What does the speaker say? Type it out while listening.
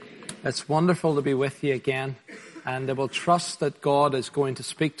It's wonderful to be with you again, and I will trust that God is going to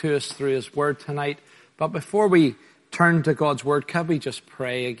speak to us through His Word tonight. But before we turn to God's Word, can we just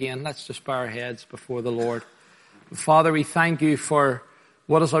pray again? Let's just bow our heads before the Lord. Father, we thank you for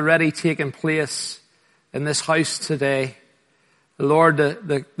what has already taken place in this house today. Lord,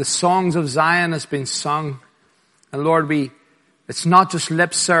 the songs of Zion has been sung. And Lord, it's not just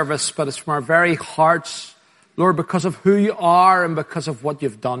lip service, but it's from our very hearts, Lord, because of who you are and because of what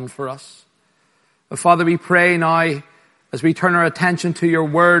you've done for us. But Father, we pray now, as we turn our attention to your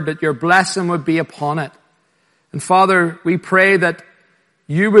word, that your blessing would be upon it. And Father, we pray that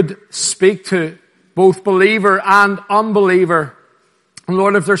you would speak to both believer and unbeliever. And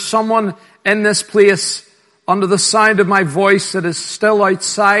Lord, if there's someone in this place under the sound of my voice that is still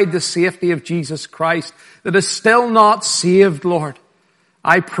outside the safety of Jesus Christ, that is still not saved, Lord,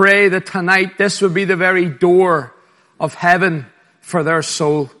 I pray that tonight this would be the very door of heaven for their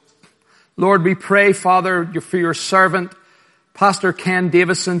soul. Lord, we pray, Father, for your servant, Pastor Ken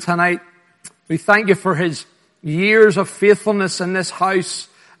Davison, tonight. We thank you for his years of faithfulness in this house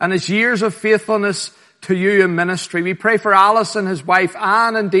and his years of faithfulness to you in ministry. We pray for Alison, his wife,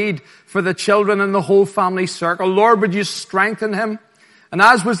 and indeed for the children and the whole family circle. Lord, would you strengthen him? And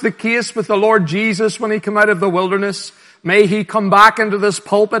as was the case with the Lord Jesus when he came out of the wilderness, may he come back into this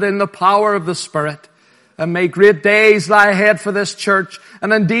pulpit in the power of the Spirit. And may great days lie ahead for this church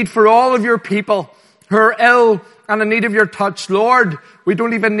and indeed for all of your people who are ill and in need of your touch. Lord, we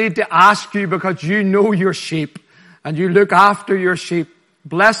don't even need to ask you because you know your sheep and you look after your sheep.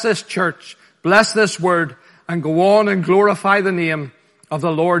 Bless this church, bless this word, and go on and glorify the name of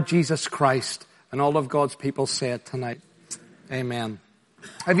the Lord Jesus Christ. And all of God's people say it tonight. Amen.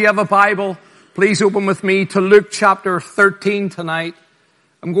 If you have a Bible, please open with me to Luke chapter 13 tonight.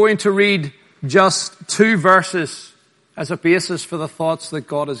 I'm going to read just 2 verses as a basis for the thoughts that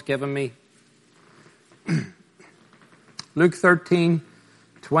God has given me. Luke 13,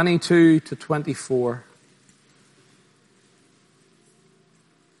 22 to 24.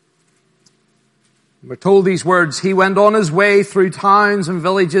 We're told these words, "He went on his way through towns and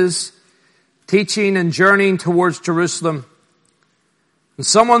villages, teaching and journeying towards Jerusalem. And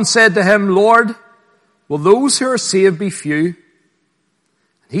someone said to him, 'Lord, will those who are saved be few?'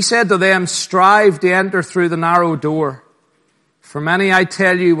 He said to them, 'Strive to enter through the narrow door. For many, I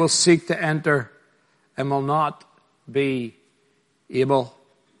tell you, will seek to enter and will not be able.'"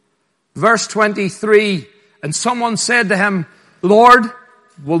 Verse 23, "And someone said to him, 'Lord,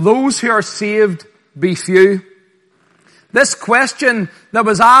 will those who are saved be few?'" This question that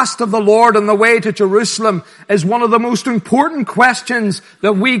was asked of the Lord on the way to Jerusalem is one of the most important questions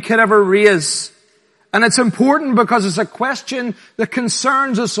that we could ever raise. And it's important because it's a question that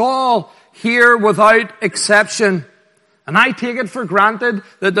concerns us all here without exception. And I take it for granted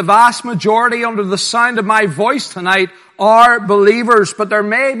that the vast majority under the sound of my voice tonight are believers. But there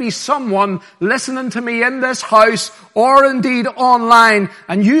may be someone listening to me in this house or indeed online,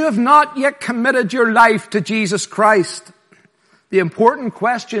 and you have not yet committed your life to Jesus Christ. The important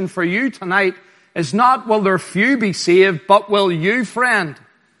question for you tonight is not will there few be saved, but will you, friend,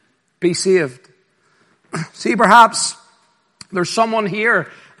 be saved? See, perhaps there's someone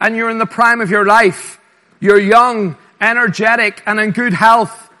here and you're in the prime of your life. You're young, energetic, and in good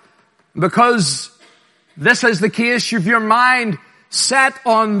health. Because this is the case, you've your mind set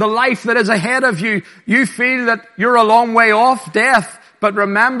on the life that is ahead of you. You feel that you're a long way off death. But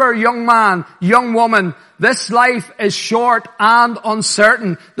remember, young man, young woman, this life is short and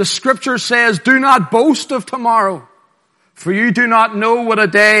uncertain. The scripture says, "Do not boast of tomorrow, for you do not know what a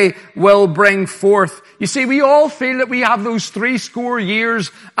day will bring forth." You see, we all feel that we have those 60 years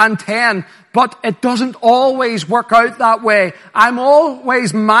and 10, but it doesn't always work out that way. I'm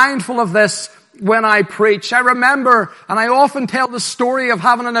always mindful of this when I preach. I remember, and I often tell the story of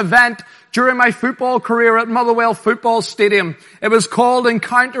having an event during my football career at Motherwell Football Stadium. It was called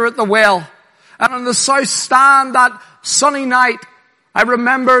Encounter at the Well. And on the South Stand that sunny night, I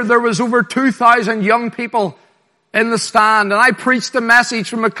remember there was over 2,000 young people in the stand. And I preached a message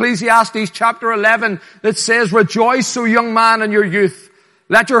from Ecclesiastes chapter 11 that says, "Rejoice, O young man, in your youth.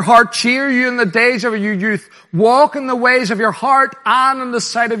 Let your heart cheer you in the days of your youth. Walk in the ways of your heart and in the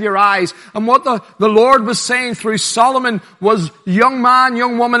sight of your eyes." And what the Lord was saying through Solomon was, young man,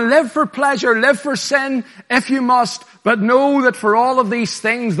 young woman, live for pleasure, live for sin if you must. But know that for all of these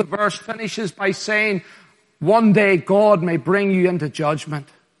things, the verse finishes by saying, one day God may bring you into judgment.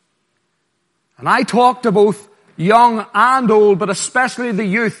 And I talk to both young and old, but especially the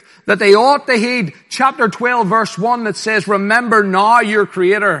youth, that they ought to heed chapter 12 verse 1 that says, "Remember now your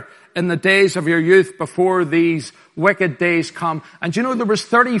Creator in the days of your youth before these wicked days come. And you know, there was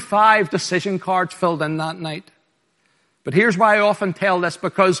 35 decision cards filled in that night. But here's why I often tell this,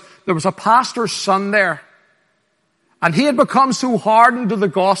 because there was a pastor's son there. And he had become so hardened to the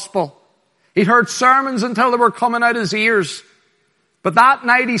gospel. He'd heard sermons until they were coming out his ears. But that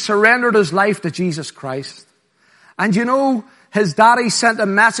night he surrendered his life to Jesus Christ. And you know, his daddy sent a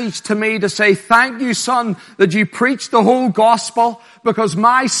message to me to say, thank you, son, that you preached the whole gospel, because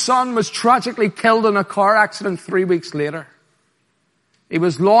my son was tragically killed in a car accident 3 weeks later. He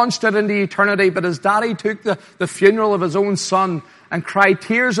was launched out into eternity, but his daddy took the funeral of his own son and cried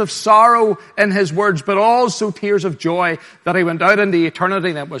tears of sorrow in his words, but also tears of joy that he went out into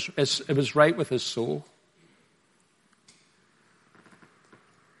eternity and it was right with his soul.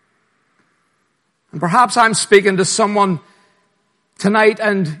 And perhaps I'm speaking to someone tonight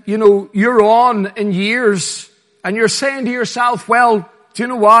and, you know, you're on in years and you're saying to yourself, well, do you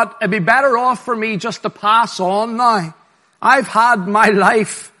know what? It'd be better off for me just to pass on now. I've had my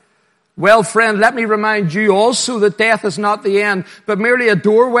life. Well, friend, let me remind you also that death is not the end, but merely a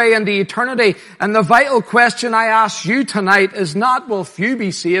doorway into eternity. And the vital question I ask you tonight is not will few be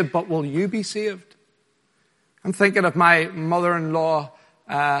saved, but will you be saved? I'm thinking of my mother-in-law,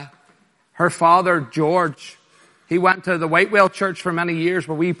 her father, George. He went to the White Whale Church for many years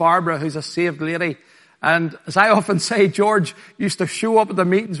with wee Barbara, who's a saved lady. And as I often say, George used to show up at the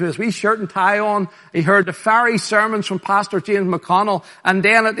meetings with his wee shirt and tie on. He heard the fairy sermons from Pastor James McConnell. And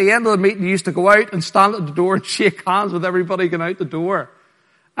then at the end of the meeting, he used to go out and stand at the door and shake hands with everybody going out the door.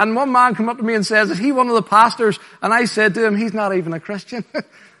 And one man came up to me and says, is he one of the pastors? And I said to him, he's not even a Christian.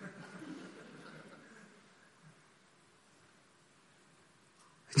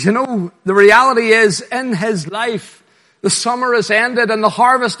 You know, the reality is, in his life, the summer has ended and the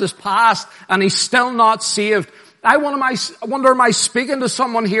harvest is past and he's still not saved. I wonder, am I speaking to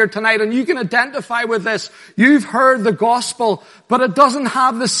someone here tonight, and you can identify with this. You've heard the gospel, but it doesn't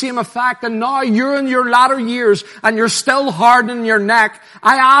have the same effect, and now you're in your latter years and you're still hardening your neck.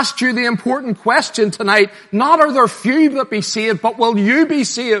 I asked you the important question tonight, not are there few that be saved, but will you be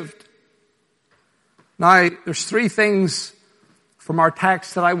saved? Now, there's three things from our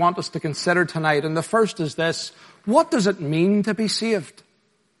text that I want us to consider tonight, and the first is this. What does it mean to be saved?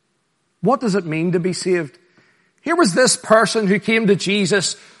 What does it mean to be saved? Here was this person who came to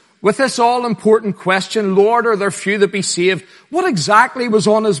Jesus with this all-important question, Lord, are there few that be saved? What exactly was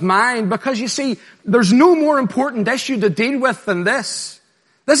on his mind? Because you see, there's no more important issue to deal with than this.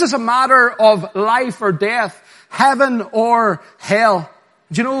 This is a matter of life or death, heaven or hell.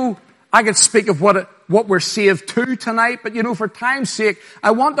 Do you know, I could speak of what we're saved to tonight, but you know, for time's sake,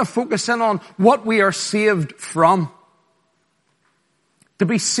 I want to focus in on what we are saved from. To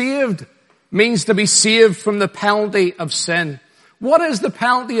be saved means to be saved from the penalty of sin. What is the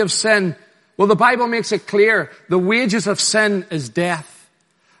penalty of sin? Well, the Bible makes it clear. The wages of sin is death.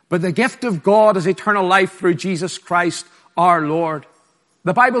 But the gift of God is eternal life through Jesus Christ our Lord.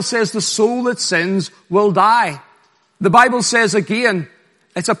 The Bible says the soul that sins will die. The Bible says again,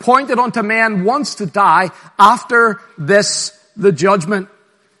 it's appointed unto man once to die, after this the judgment.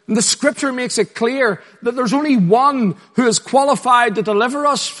 And the scripture makes it clear that there's only one who is qualified to deliver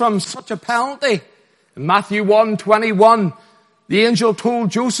us from such a penalty. In Matthew 1:21, the angel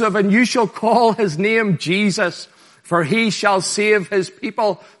told Joseph, and you shall call his name Jesus, for he shall save his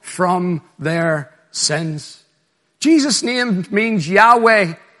people from their sins. Jesus' name means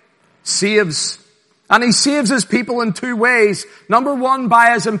Yahweh saves. And he saves his people in two ways. Number one,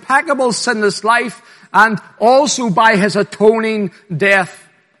 by his impeccable sinless life, and also by his atoning death.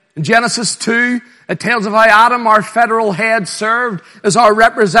 In Genesis 2, it tells of how Adam, our federal head, served as our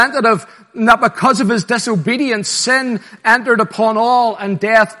representative, and that because of his disobedience, sin entered upon all, and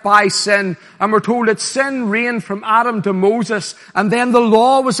death by sin. And we're told that sin reigned from Adam to Moses, and then the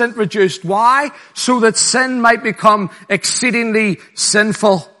law was introduced. Why? So that sin might become exceedingly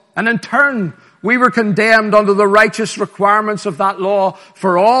sinful. And in turn, we were condemned under the righteous requirements of that law,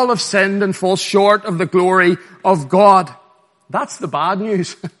 for all have sinned and fall short of the glory of God. That's the bad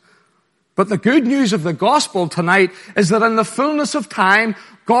news. But the good news of the gospel tonight is that in the fullness of time,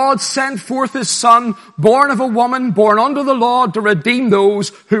 God sent forth his Son, born of a woman, born under the law, to redeem those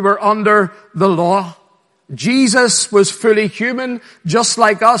who were under the law. Jesus was fully human, just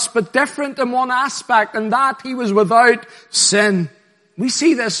like us, but different in one aspect, and that he was without sin. We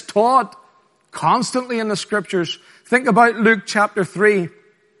see this taught constantly in the scriptures. Think about Luke chapter 3.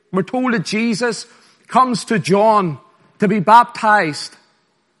 We're told that Jesus comes to John to be baptized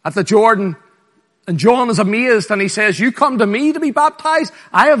at the Jordan. And John is amazed and he says, you come to me to be baptized?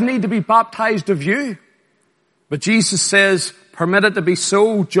 I have need to be baptized of you. But Jesus says, Permit it to be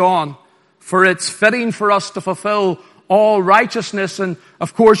so, John, for it's fitting for us to fulfill all righteousness. And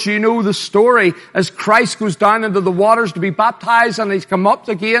of course you know the story. As Christ goes down into the waters to be baptized and he's come up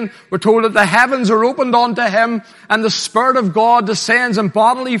again, we're told that the heavens are opened unto him and the Spirit of God descends in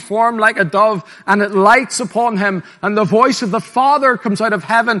bodily form like a dove and it lights upon him. And the voice of the Father comes out of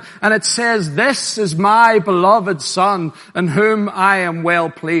heaven and it says, "This is my beloved Son in whom I am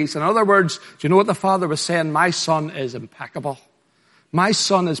well pleased." In other words, do you know what the Father was saying? My Son is impeccable. My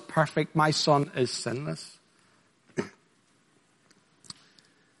Son is perfect. My Son is sinless.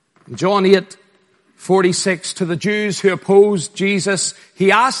 John 8:46, to the Jews who opposed Jesus,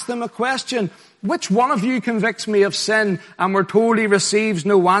 he asked them a question. Which one of you convicts me of sin? And we're told he receives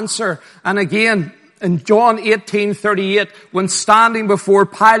no answer. And again, in John 18:38, when standing before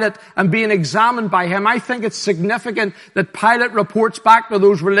Pilate and being examined by him, I think it's significant that Pilate reports back to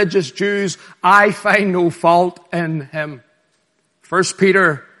those religious Jews, "I find no fault in him." 1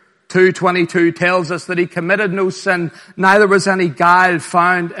 Peter 2:22 tells us that he committed no sin, neither was any guile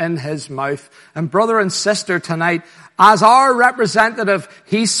found in his mouth. And brother and sister, tonight, as our representative,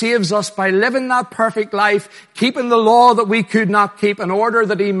 he saves us by living that perfect life, keeping the law that we could not keep, in order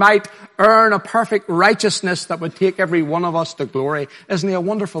that he might earn a perfect righteousness that would take every one of us to glory. Isn't he a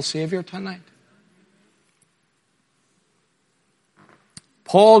wonderful Savior tonight?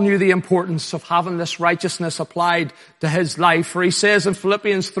 Paul knew the importance of having this righteousness applied to his life. For he says in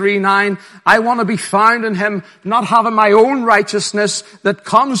Philippians 3:9, "I want to be found in him, not having my own righteousness that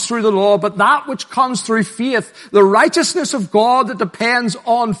comes through the law, but that which comes through faith, the righteousness of God that depends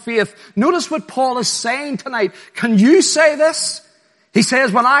on faith." Notice what Paul is saying tonight. Can you say this? He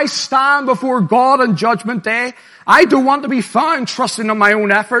says, when I stand before God on Judgment Day, I don't want to be found trusting in my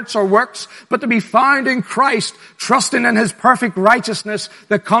own efforts or works, but to be found in Christ, trusting in his perfect righteousness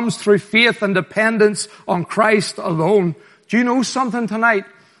that comes through faith and dependence on Christ alone. Do you know something tonight?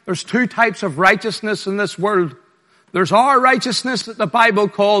 There's two types of righteousness in this world. There's our righteousness that the Bible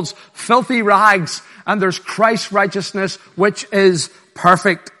calls filthy rags, and there's Christ's righteousness, which is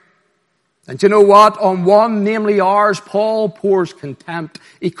perfect. And you know what? On one, namely ours, Paul pours contempt.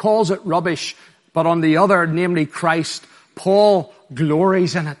 He calls it rubbish. But on the other, namely Christ, Paul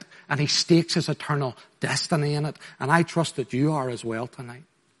glories in it and he stakes his eternal destiny in it. And I trust that you are as well tonight.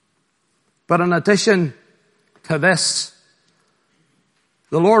 But in addition to this,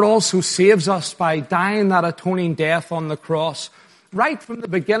 the Lord also saves us by dying that atoning death on the cross. Right from the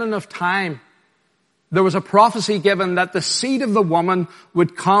beginning of time, there was a prophecy given that the seed of the woman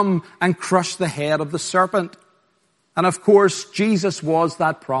would come and crush the head of the serpent. And of course, Jesus was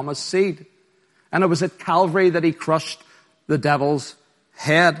that promised seed. And it was at Calvary that he crushed the devil's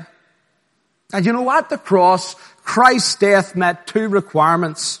head. And you know, at the cross, Christ's death met two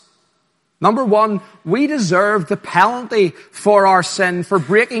requirements. Number one, we deserved the penalty for our sin, for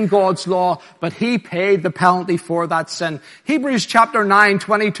breaking God's law, but he paid the penalty for that sin. Hebrews chapter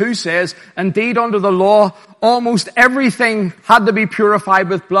 9:22 says, "Indeed, under the law, almost everything had to be purified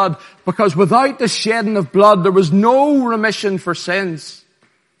with blood, because without the shedding of blood, there was no remission for sins."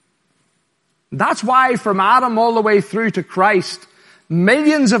 That's why from Adam all the way through to Christ,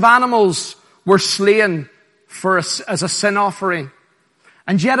 millions of animals were slain as a sin offering.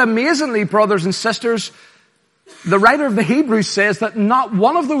 And yet amazingly, brothers and sisters, the writer of the Hebrews says that not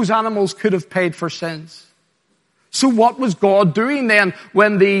one of those animals could have paid for sins. So what was God doing then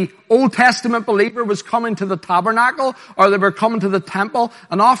when the Old Testament believer was coming to the tabernacle, or they were coming to the temple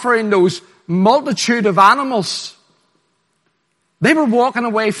and offering those multitude of animals? They were walking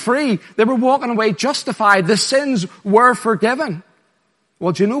away free. They were walking away justified. The sins were forgiven.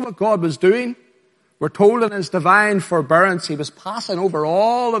 Well, do you know what God was doing? We're told in his divine forbearance, he was passing over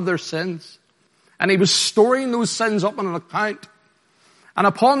all of their sins. And he was storing those sins up on an account. And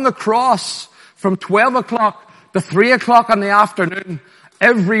upon the cross, from 12 o'clock to 3 o'clock in the afternoon,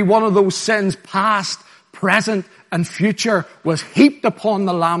 every one of those sins, past, present, and future, was heaped upon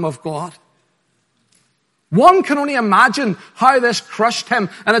the Lamb of God. One can only imagine how this crushed him.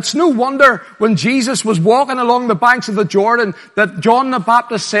 And it's no wonder when Jesus was walking along the banks of the Jordan that John the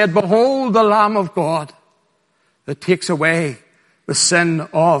Baptist said, "Behold the Lamb of God that takes away the sin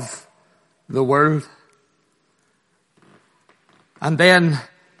of the world." And then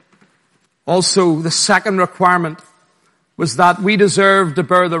also the second requirement was that we deserved to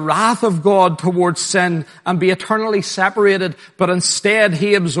bear the wrath of God towards sin and be eternally separated, but instead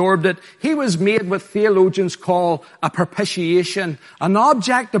he absorbed it. He was made what theologians call a propitiation, an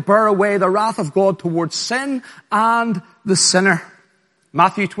object to bear away the wrath of God towards sin and the sinner.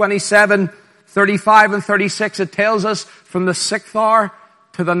 Matthew 27:35 and 36, it tells us from the 6th hour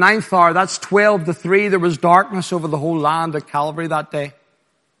to the 9th hour, that's 12 to 3, there was darkness over the whole land at Calvary that day.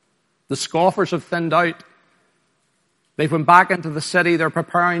 The scoffers have thinned out. They've went back into the city. They're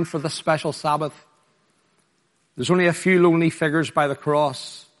preparing for the special Sabbath. There's only a few lonely figures by the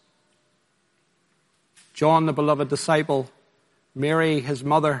cross. John, the beloved disciple, Mary, his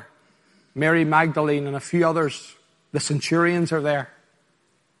mother, Mary Magdalene, and a few others. The centurions are there.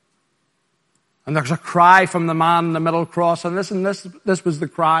 And there's a cry from the man in the middle cross. And listen, this was the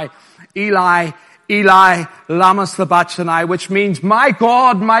cry. Eli, Eli, lama sabachthani, which means, my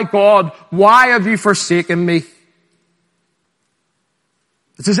God, why have you forsaken me?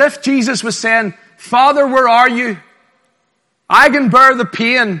 It's as if Jesus was saying, Father, where are you? I can bear the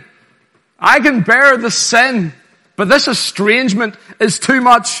pain. I can bear the sin. But this estrangement is too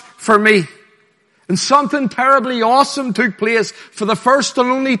much for me. And something terribly awesome took place for the first and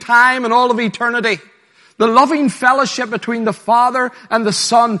only time in all of eternity. The loving fellowship between the Father and the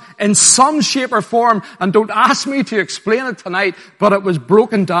Son in some shape or form. And don't ask me to explain it tonight, but it was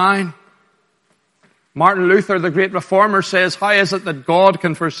broken down. Martin Luther, the great reformer, says, how is it that God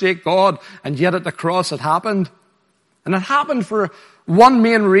can forsake God, and yet at the cross it happened? And it happened for one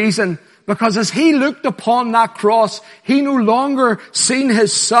main reason, because as he looked upon that cross, he no longer seen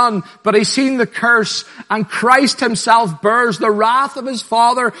his Son, but he seen the curse, and Christ himself bears the wrath of his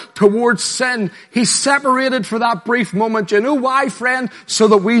Father towards sin. He's separated for that brief moment. You know why, friend? So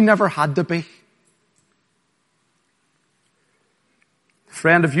that we never had to be.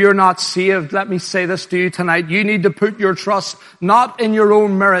 Friend, if you're not saved, let me say this to you tonight. You need to put your trust not in your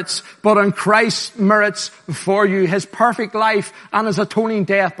own merits, but in Christ's merits for you, his perfect life and his atoning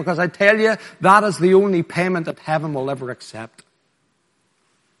death, because I tell you, that is the only payment that heaven will ever accept.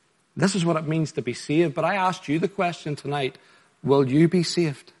 This is what it means to be saved. But I asked you the question tonight, will you be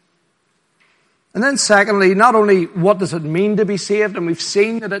saved? And then secondly, not only what does it mean to be saved, and we've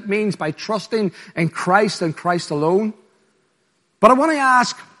seen that it means by trusting in Christ and Christ alone, but I want to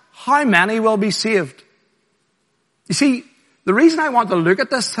ask, how many will be saved? You see, the reason I want to look at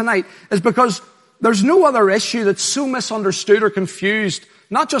this tonight is because there's no other issue that's so misunderstood or confused,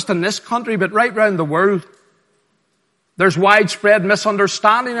 not just in this country, but right around the world. There's widespread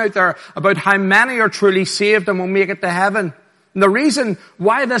misunderstanding out there about how many are truly saved and will make it to heaven. And the reason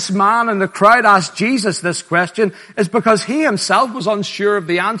why this man in the crowd asked Jesus this question is because he himself was unsure of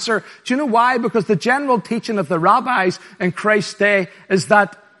the answer. Do you know why? Because the general teaching of the rabbis in Christ's day is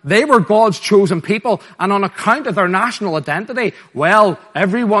that they were God's chosen people, and on account of their national identity, well,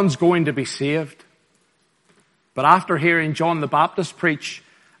 everyone's going to be saved. But after hearing John the Baptist preach,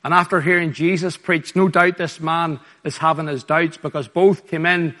 and after hearing Jesus preach, no doubt this man is having his doubts, because both came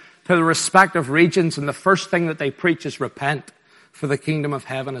in to the respective regions, and the first thing that they preach is repent, for the kingdom of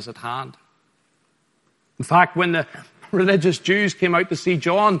heaven is at hand. In fact, when the religious Jews came out to see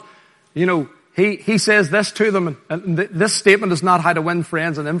John, he says this to them, and this statement is not how to win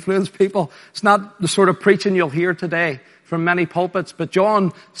friends and influence people. It's not the sort of preaching you'll hear today from many pulpits, but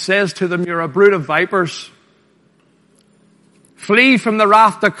John says to them, you're a brood of vipers. Flee from the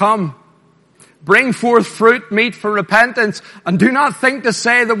wrath to come. Bring forth fruit meet for repentance, and do not think to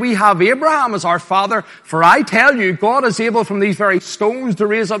say that we have Abraham as our father, for I tell you, God is able from these very stones to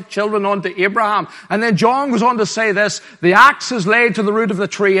raise up children unto Abraham. And then John goes on to say this, the axe is laid to the root of the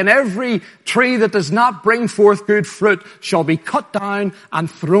tree, and every tree that does not bring forth good fruit shall be cut down and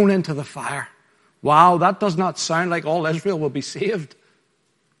thrown into the fire. Wow, that does not sound like all Israel will be saved.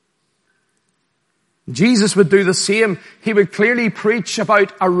 Jesus would do the same. He would clearly preach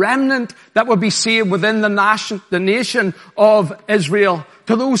about a remnant that would be saved within the nation of Israel.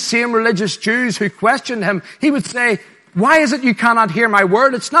 To those same religious Jews who questioned him, he would say, why is it you cannot hear my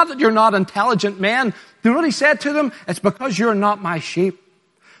word? It's not that you're not intelligent men. You know what he said to them? It's because you're not my sheep.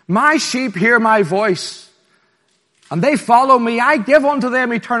 My sheep hear my voice, and they follow me. I give unto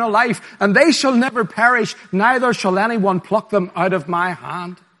them eternal life, and they shall never perish, neither shall anyone pluck them out of my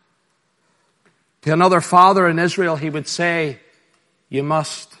hand. To another father in Israel, he would say, you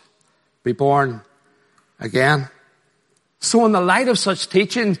must be born again. So in the light of such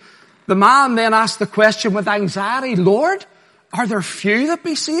teaching, the man then asked the question with anxiety, Lord, are there few that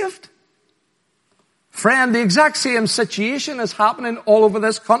be saved? Friend, the exact same situation is happening all over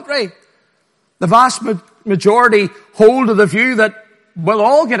this country. The vast majority hold to the view that we'll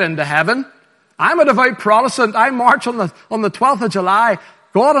all get into heaven. I'm a devout Protestant. I march on the 12th of July.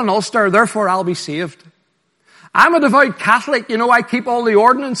 God in Ulster, therefore I'll be saved. I'm a devout Catholic. I keep all the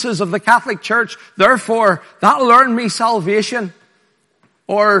ordinances of the Catholic Church. Therefore, that'll earn me salvation.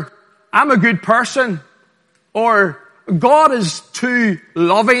 Or, I'm a good person. Or, God is too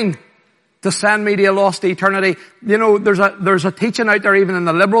loving. to send me to a lost eternity. You know, there's a teaching out there even in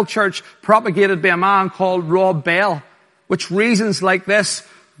the liberal church propagated by a man called Rob Bell, which reasons like this: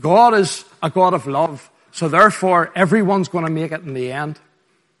 God is a God of love, so therefore everyone's going to make it in the end.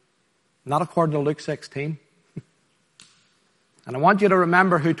 Not according to Luke 16. And I want you to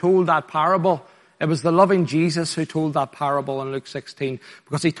remember who told that parable. It was the loving Jesus who told that parable in Luke 16,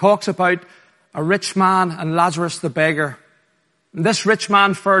 because he talks about a rich man and Lazarus the beggar. And this rich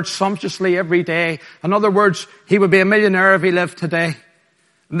man fared sumptuously every day. In other words, he would be a millionaire if he lived today.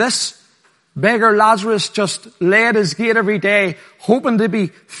 And this beggar Lazarus just lay at his gate every day, hoping to be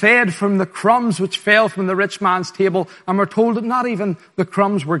fed from the crumbs which fell from the rich man's table. And we're told that not even the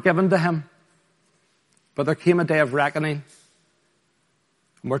crumbs were given to him. But there came a day of reckoning.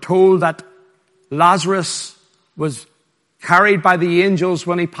 And we're told that Lazarus was carried by the angels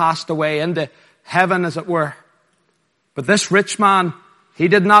when he passed away into heaven, as it were. But this rich man, he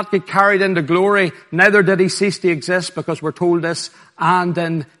did not get carried into glory, neither did he cease to exist, because we're told this: and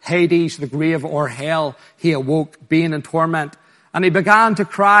in Hades, the grave or hell, he awoke, being in torment. And he began to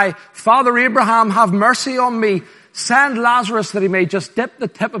cry, "Father Abraham, have mercy on me. Send Lazarus that he may just dip the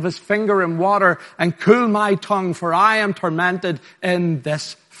tip of his finger in water and cool my tongue, for I am tormented in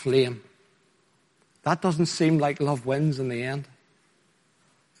this flame." That doesn't seem like love wins in the end.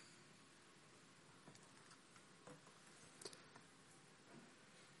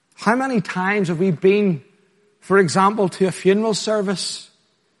 How many times have we been, for example, to a funeral service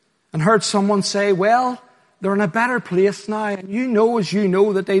and heard someone say, well, they're in a better place now, and you know as you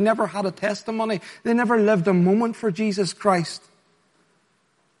know that they never had a testimony. They never lived a moment for Jesus Christ.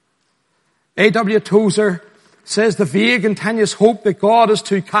 A.W. Tozer says the vague and tenuous hope that God is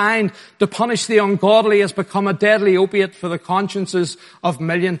too kind to punish the ungodly has become a deadly opiate for the consciences of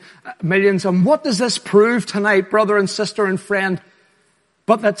millions. And what does this prove tonight, brother and sister and friend?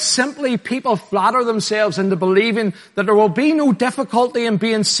 But that simply people flatter themselves into believing that there will be no difficulty in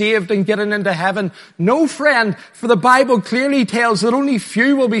being saved and getting into heaven. No, friend, for the Bible clearly tells that only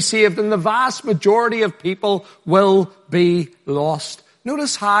few will be saved and the vast majority of people will be lost.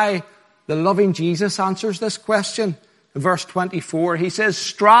 Notice how the loving Jesus answers this question. In verse 24, he says,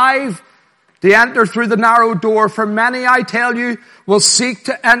 "Strive to enter through the narrow door, for many, I tell you, will seek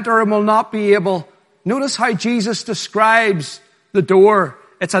to enter and will not be able." Notice how Jesus describes the door.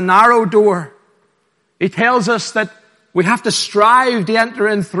 It's a narrow door. He tells us that we have to strive to enter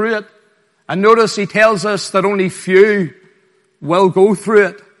in through it. And notice he tells us that only few will go through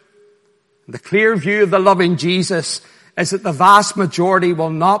it. The clear view of the loving Jesus is that the vast majority will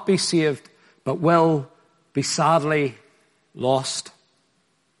not be saved, but will be sadly lost.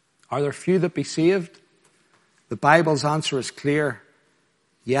 Are there few that be saved? The Bible's answer is clear.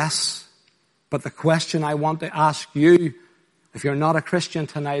 Yes. But the question I want to ask you, if you're not a Christian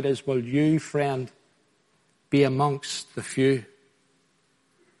tonight, is, will you, friend, be amongst the few?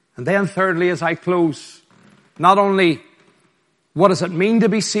 And then thirdly, as I close, not only what does it mean to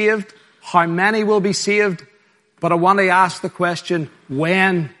be saved, how many will be saved, but I want to ask the question,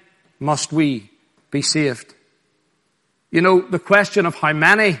 when must we be saved? You know, the question of how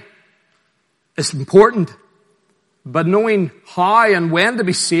many is important, but knowing how and when to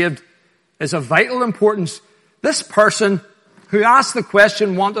be saved is of vital importance. This person who asked the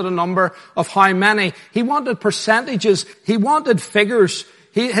question wanted a number of how many. He wanted percentages. He wanted figures.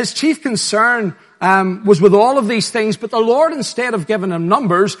 His chief concern was with all of these things, but the Lord, instead of giving him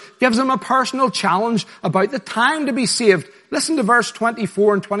numbers, gives him a personal challenge about the time to be saved. Listen to verse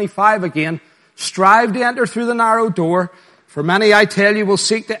 24 and 25 again. "Strive to enter through the narrow door, for many, I tell you, will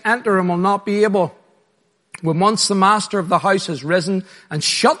seek to enter and will not be able. When once the master of the house has risen and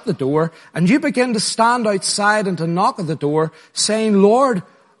shut the door, and you begin to stand outside and to knock at the door, saying, 'Lord,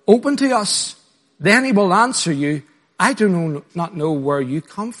 open to us,' then he will answer you, 'I do not know where you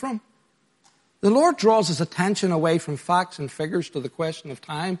come from.'" The Lord draws his attention away from facts and figures to the question of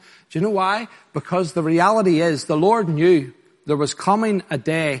time. Do you know why? Because the reality is the Lord knew there was coming a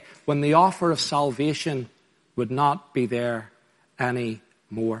day when the offer of salvation would not be there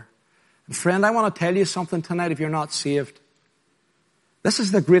anymore. And friend, I want to tell you something tonight if you're not saved. This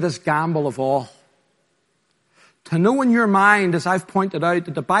is the greatest gamble of all. To know in your mind, as I've pointed out,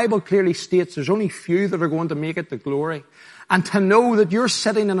 that the Bible clearly states there's only few that are going to make it to glory. And to know that you're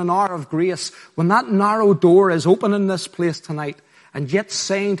sitting in an hour of grace when that narrow door is open in this place tonight, and yet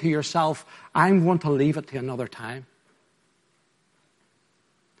saying to yourself, I'm going to leave it to another time.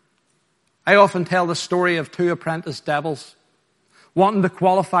 I often tell the story of two apprentice devils wanting to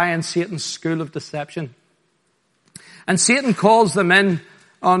qualify in Satan's school of deception. And Satan calls them in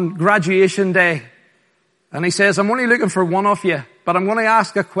on graduation day. And he says, I'm only looking for one of you. but I'm going to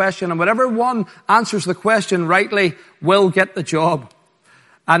ask a question, and whatever one answers the question rightly will get the job.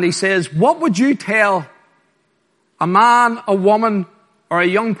 And he says, what would you tell a man, a woman, or a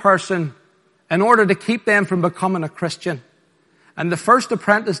young person in order to keep them from becoming a Christian? And the first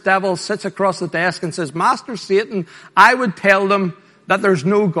apprentice devil sits across the desk and says, Master Satan, I would tell them that there's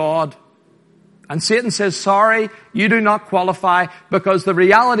no God. And Satan says, sorry, you do not qualify, because the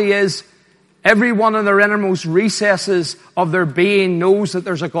reality is everyone in their innermost recesses of their being knows that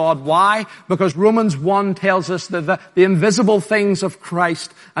there's a God. Why? Because Romans 1 tells us that the invisible things of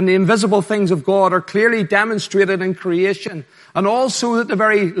Christ and the invisible things of God are clearly demonstrated in creation. And also that the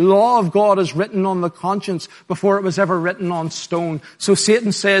very law of God is written on the conscience before it was ever written on stone. So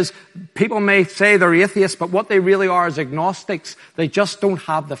Satan says, people may say they're atheists, but what they really are is agnostics. They just don't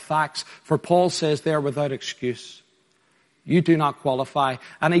have the facts. For Paul says they're without excuse. You do not qualify.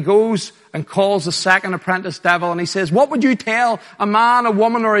 And he goes and calls the second apprentice devil, and he says, what would you tell a man, a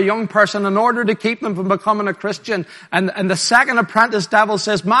woman, or a young person in order to keep them from becoming a Christian? And the second apprentice devil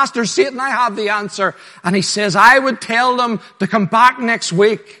says, Master Satan, I have the answer. And he says, I would tell them to come back next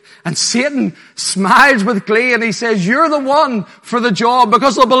week. And Satan smiles with glee, and he says, you're the one for the job,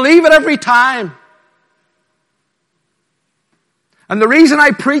 because they'll believe it every time. And the reason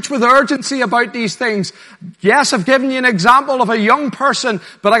I preach with urgency about these things, yes, I've given you an example of a young person,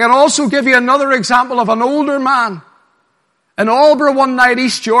 but I can also give you another example of an older man. In Albury one night,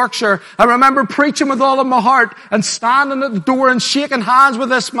 East Yorkshire, I remember preaching with all of my heart and standing at the door and shaking hands with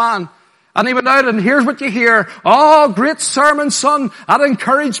this man. And he went out, and here's what you hear. Oh, great sermon, son. That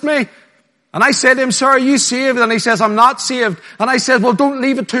encouraged me. And I said to him, sir, are you saved? And he says, I'm not saved. And I said, well, don't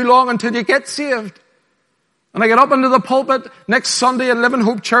leave it too long until you get saved. And I get up into the pulpit next Sunday in Living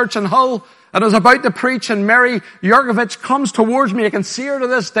Hope Church in Hull, and I was about to preach, and Mary Jurkovic comes towards me. I can see her to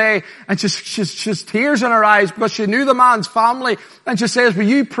this day, and she's tears in her eyes because she knew the man's family. And she says, were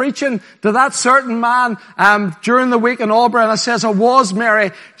you preaching to that certain man during the week in Albury? And I says, I was,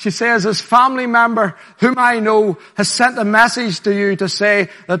 Mary. She says, his family member, whom I know, has sent a message to you to say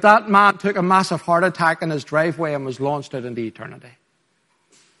that that man took a massive heart attack in his driveway and was launched out into eternity.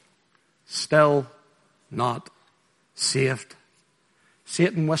 Still not saved.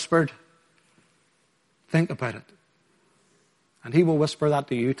 Satan whispered, think about it. And he will whisper that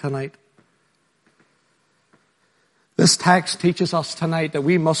to you tonight. This text teaches us tonight that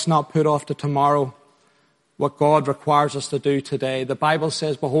we must not put off to tomorrow what God requires us to do today. The Bible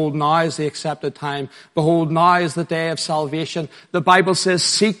says, behold, now is the accepted time. Behold, now is the day of salvation. The Bible says,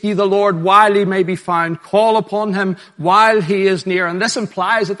 seek ye the Lord while he may be found. Call upon him while he is near. And this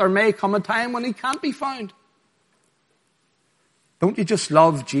implies that there may come a time when he can't be found. Don't you just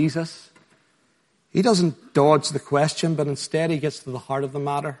love Jesus? He doesn't dodge the question, but instead he gets to the heart of the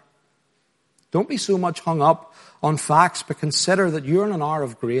matter. Don't be so much hung up on facts, but consider that you're in an hour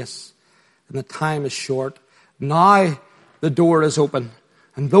of grace and the time is short. Now the door is open,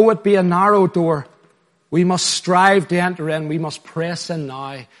 and though it be a narrow door, we must strive to enter in. We must press in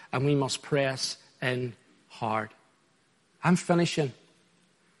now, and we must press in hard. I'm finishing,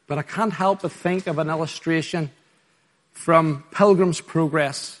 but I can't help but think of an illustration from Pilgrim's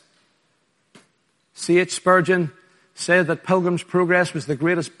Progress. C.H. Spurgeon said that Pilgrim's Progress was the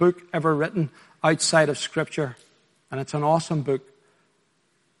greatest book ever written outside of Scripture. And it's an awesome book.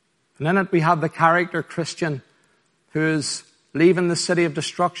 And in it we have the character Christian, who is leaving the city of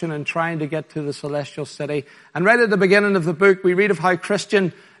destruction and trying to get to the celestial city. And right at the beginning of the book, we read of how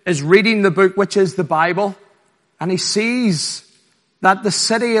Christian is reading the book, which is the Bible. And he sees that the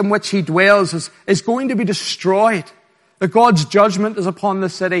city in which he dwells is going to be destroyed. That God's judgment is upon the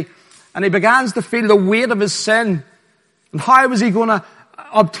city. And he begins to feel the weight of his sin. And how was he going to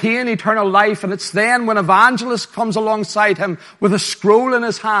obtain eternal life? And it's then when Evangelist comes alongside him with a scroll in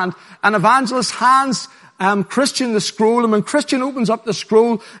his hand. And Evangelist hands Christian the scroll. And when Christian opens up the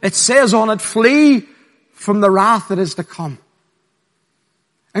scroll, it says on it, flee from the wrath that is to come.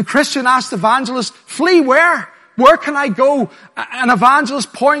 And Christian asks Evangelist, flee where? Where can I go? And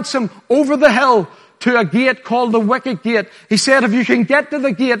Evangelist points him over the hill to a gate called the Wicket Gate. He said, if you can get to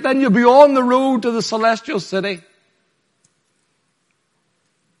the gate, then you'll be on the road to the celestial city.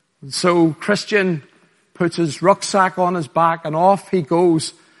 And so Christian puts his rucksack on his back and off he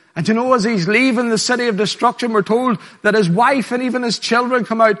goes. And you know, as he's leaving the city of destruction, we're told that his wife and even his children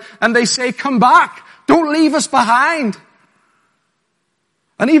come out and they say, come back. Don't leave us behind.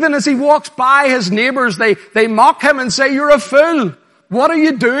 And even as he walks by his neighbors, they mock him and say, you're a fool. What are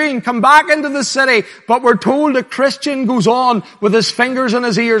you doing? Come back into the city. But we're told that Christian goes on with his fingers in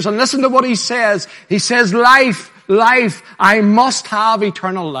his ears. And listen to what he says. He says, life, I must have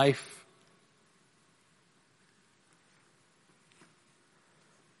eternal life.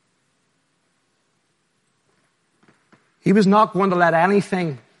 He was not going to let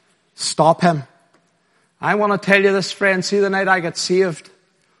anything stop him. I want to tell you this, friend. See, the night I got saved,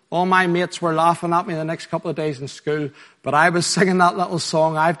 all my mates were laughing at me the next couple of days in school, but I was singing that little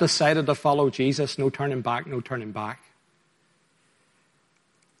song, I've decided to follow Jesus, no turning back, no turning back.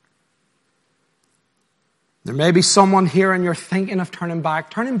 There may be someone here and you're thinking of turning back.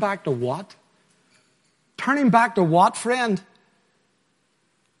 Turning back to what? Turning back to what, friend?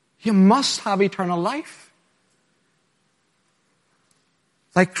 You must have eternal life.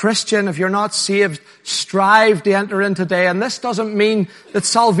 Like Christian, if you're not saved, strive to enter in today. And this doesn't mean that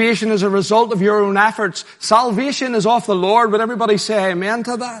salvation is a result of your own efforts. Salvation is of the Lord. Would everybody say amen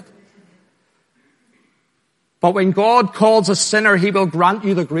to that? But when God calls a sinner, He will grant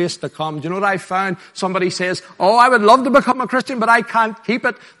you the grace to come. Do you know what I found? Somebody says, oh, I would love to become a Christian, but I can't keep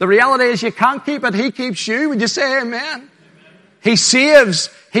it. The reality is you can't keep it. He keeps you. Would you say amen? Amen. He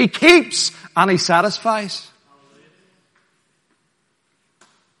saves, He keeps, and He satisfies.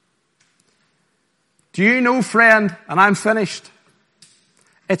 Do you know, friend, and I'm finished,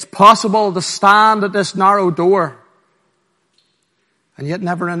 it's possible to stand at this narrow door and yet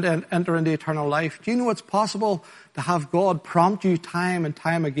never enter into eternal life. Do you know it's possible to have God prompt you time and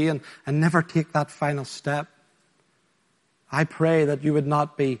time again and never take that final step? I pray that you would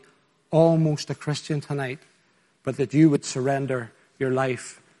not be almost a Christian tonight, but that you would surrender your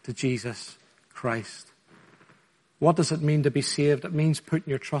life to Jesus Christ. What does it mean to be saved? It means putting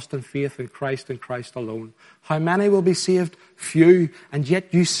your trust and faith in Christ and Christ alone. How many will be saved? Few. And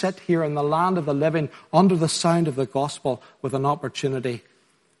yet you sit here in the land of the living under the sound of the gospel with an opportunity.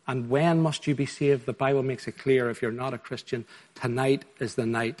 And when must you be saved? The Bible makes it clear, if you're not a Christian, tonight is the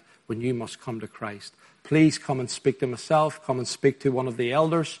night when you must come to Christ. Please come and speak to myself. Come and speak to one of the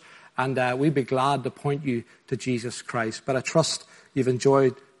elders. And we'd be glad to point you to Jesus Christ. But I trust you've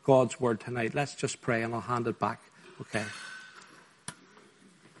enjoyed God's word tonight. Let's just pray and I'll hand it back. Okay.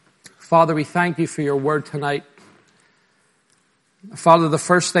 Father, we thank you for your word tonight. Father, the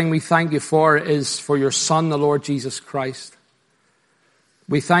first thing we thank you for is for your Son, the Lord Jesus Christ.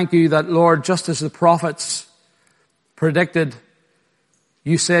 We thank you that, Lord, just as the prophets predicted,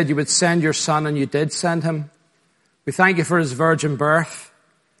 you said you would send your Son, and you did send him. We thank you for his virgin birth.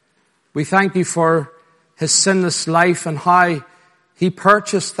 We thank you for his sinless life and how he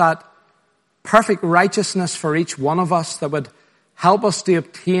purchased that perfect righteousness for each one of us that would help us to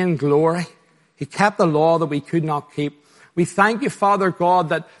obtain glory. He kept the law that we could not keep. We thank you, Father God,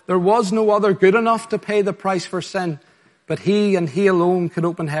 that there was no other good enough to pay the price for sin, but He and He alone could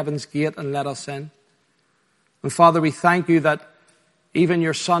open heaven's gate and let us in. And Father, we thank you that even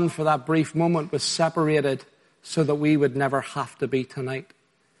your Son for that brief moment was separated so that we would never have to be tonight.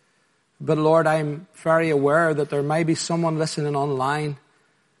 But Lord, I'm very aware that there may be someone listening online,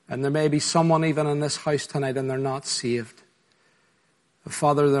 and there may be someone even in this house tonight and they're not saved.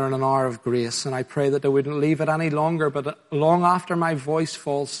 Father, they're in an hour of grace, and I pray that they wouldn't leave it any longer, but long after my voice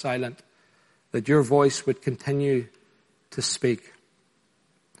falls silent, that your voice would continue to speak.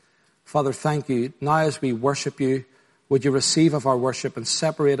 Father, thank you. Now as we worship you, would you receive of our worship and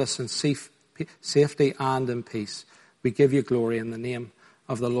separate us in safety and in peace. We give you glory in the name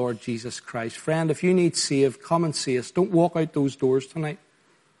of the Lord Jesus Christ. Friend, if you need saved, come and see us. Don't walk out those doors tonight.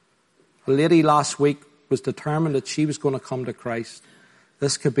 A lady last week was determined that she was going to come to Christ.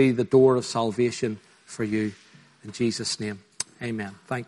 This could be the door of salvation for you. In Jesus' name, amen. Thank you.